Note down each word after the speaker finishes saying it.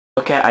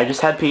Okay, I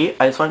just had pee.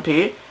 I just went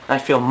pee, and I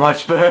feel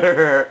much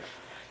better.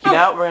 Okay,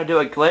 now we're gonna do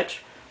a glitch.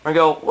 We're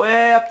gonna go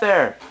way up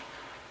there.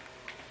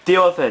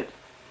 Deal with it.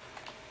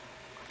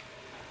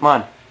 Come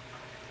on.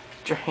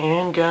 Get your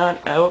handgun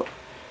out.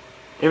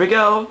 Here we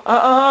go.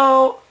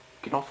 Uh-oh.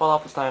 Okay, don't fall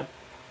off this time.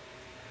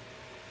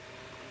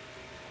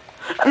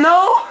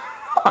 No!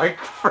 Oh,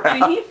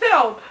 crap. See, he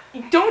failed.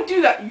 You don't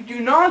do that. You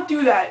do not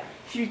do that.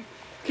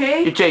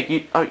 Okay? Jake,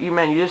 you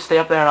just stay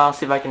up there and I'll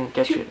see if I can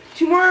get you.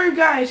 Two more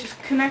guys just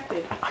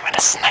connected. I'm gonna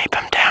snipe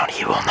him down.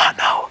 He will not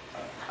know.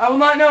 I will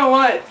not know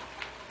what.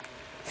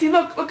 See,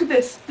 look at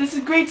this. This is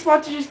a great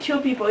spot to just kill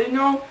people. You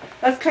know,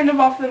 that's kind of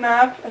off the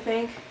map, I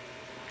think.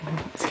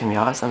 It's gonna be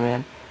awesome,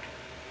 man.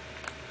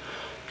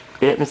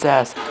 Hit him his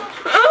ass.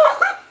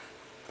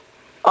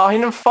 Oh, he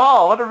didn't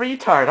fall. What a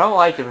retard. I don't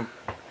like him.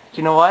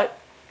 You know what?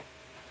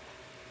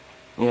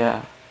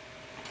 Yeah.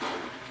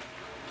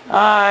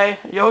 Hi.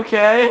 You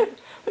okay?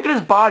 Look at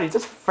his body. He's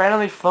just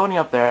randomly floating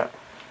up there.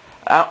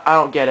 I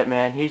don't get it,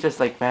 man. He's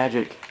just like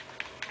magic.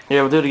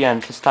 Here, we'll do it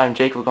again. This time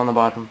Jake will go on the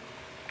bottom.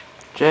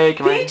 Jake,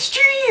 come here. Peach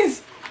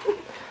trees!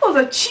 Those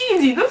are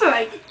cheesy. Those are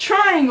like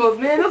triangles,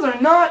 man. Those are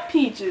not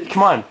peaches.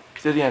 Come on.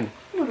 Let's do the end.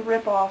 I'm gonna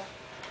rip off.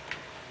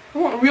 I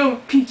want real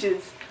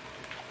peaches.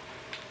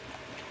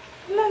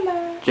 La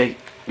la. Jake,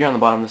 you're on the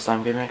bottom this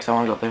time, okay, man? Because I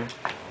want to go up there.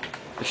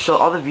 Just show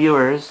all the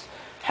viewers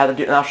how to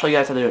do it, and I'll show you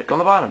guys how to do it. Go on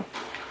the bottom.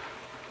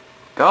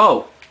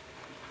 Go.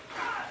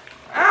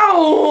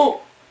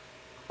 Ow!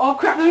 Oh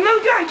crap, there's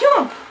another guy.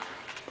 Kill him.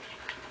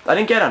 I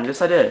didn't get him.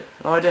 Yes, I did.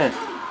 No, I didn't.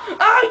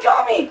 Ah, he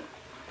got me.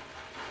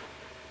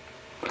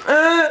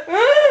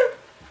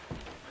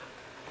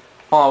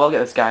 Hold on, we'll get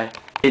this guy.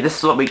 Hey, this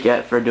is what we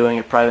get for doing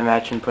a private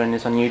match and putting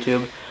this on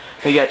YouTube.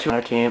 We get 2 on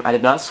our team. I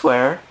did not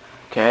swear.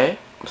 Okay?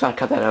 I'm just gonna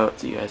cut that out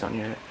so you guys don't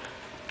hear it.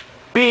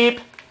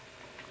 Beep!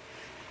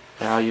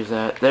 There, I'll use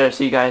that. There,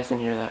 so you guys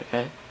didn't hear that,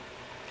 okay?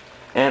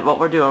 And what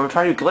we're doing, we're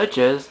trying to do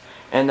glitches,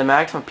 and the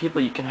maximum people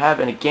you can have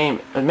in a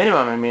game, a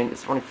minimum, I mean,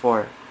 is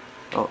 24.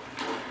 Oh.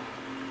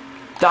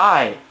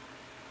 Die!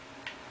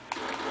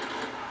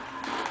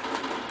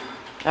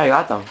 Yeah, I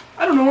got them.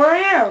 I don't know where I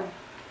am.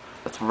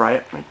 That's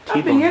right.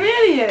 I'm being an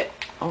idiot.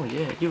 Oh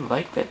yeah, you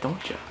like that,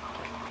 don't you?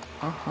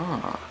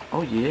 Uh-huh.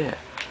 Oh yeah.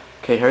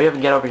 Okay, hurry up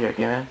and get over here,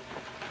 okay, man?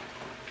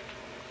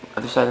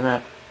 Other side of the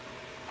map.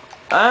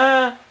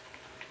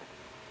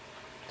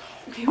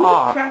 Okay, who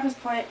the crap is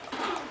playing?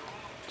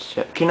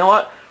 Shit. You know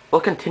what?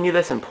 We'll continue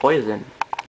this in Poison.